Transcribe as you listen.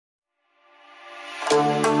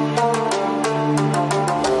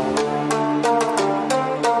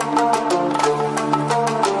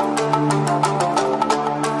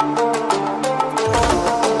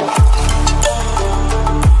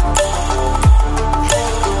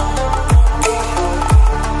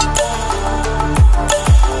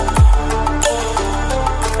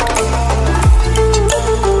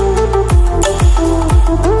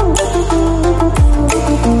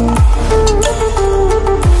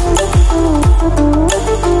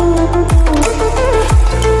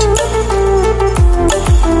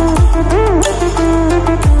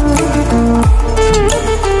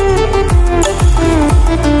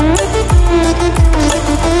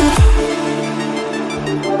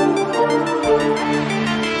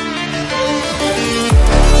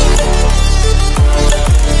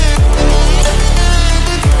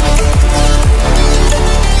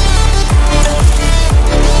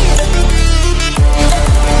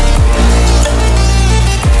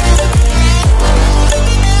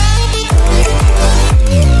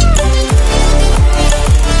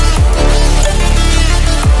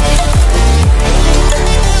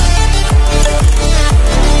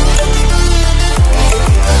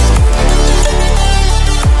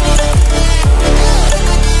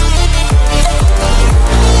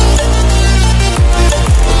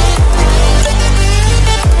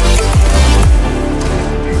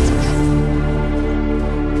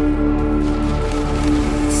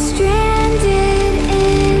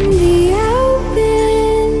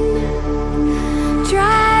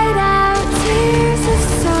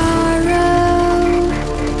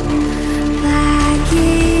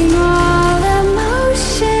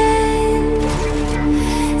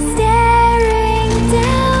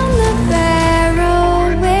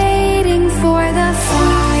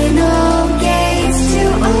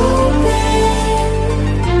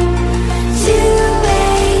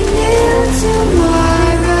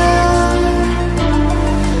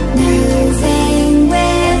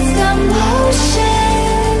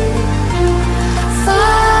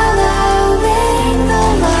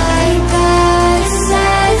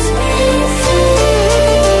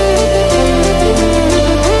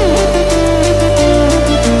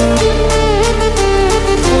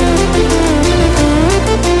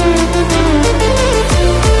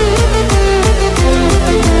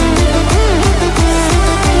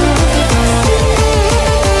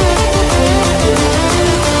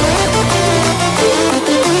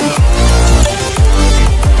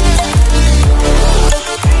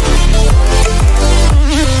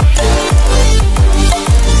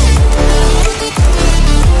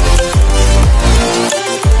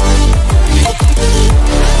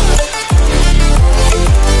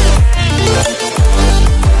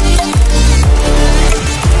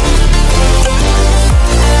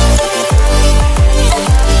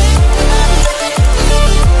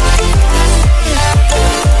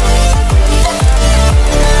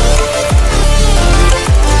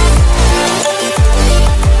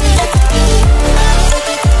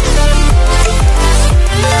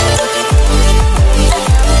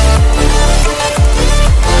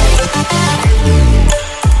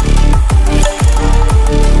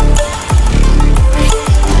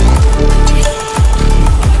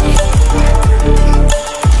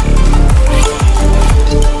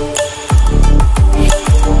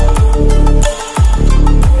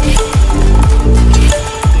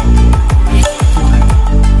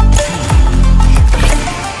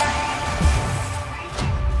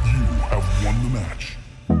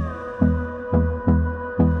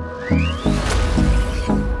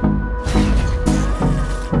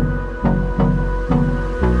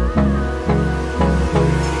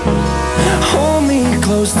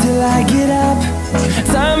close till I get up.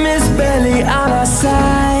 Time is barely on our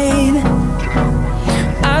side.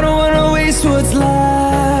 I don't wanna waste what's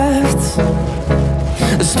left.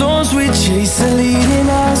 The storms we chase are leading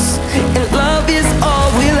us, and love is all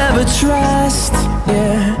we'll ever trust.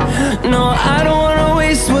 Yeah, no, I don't wanna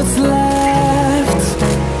waste what's left.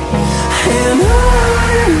 And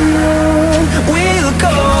on we'll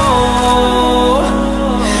go,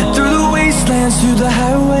 through the wastelands, through the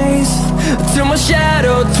highways, till my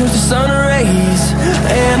shadow turns to sun rays.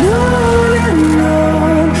 And on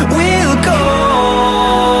we'll go,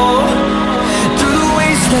 through the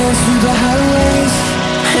wastelands, through the highways,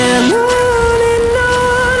 and on we'll go.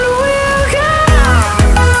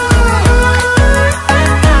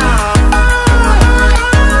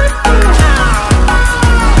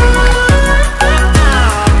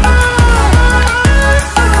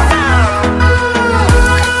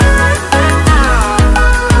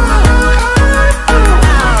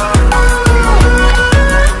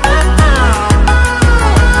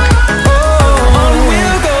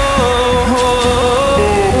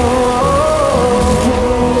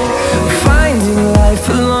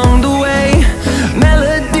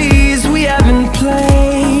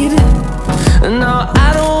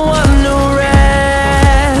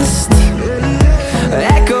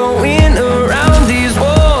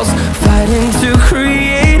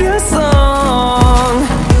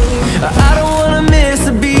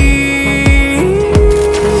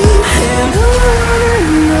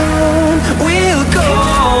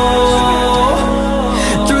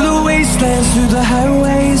 Through the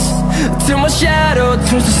highways, till my shadow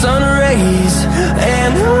turns to sun rays.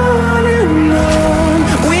 And on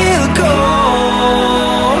we'll go,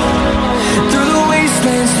 through the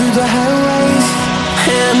wastelands, through the highways,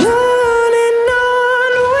 and on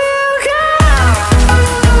we'll go.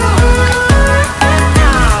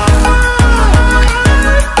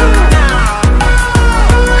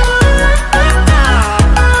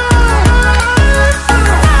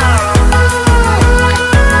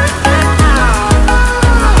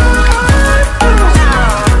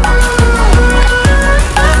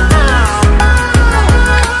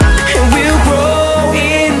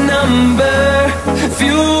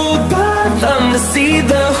 See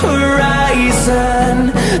the horizon,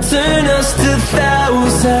 turn us to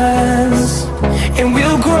thousands.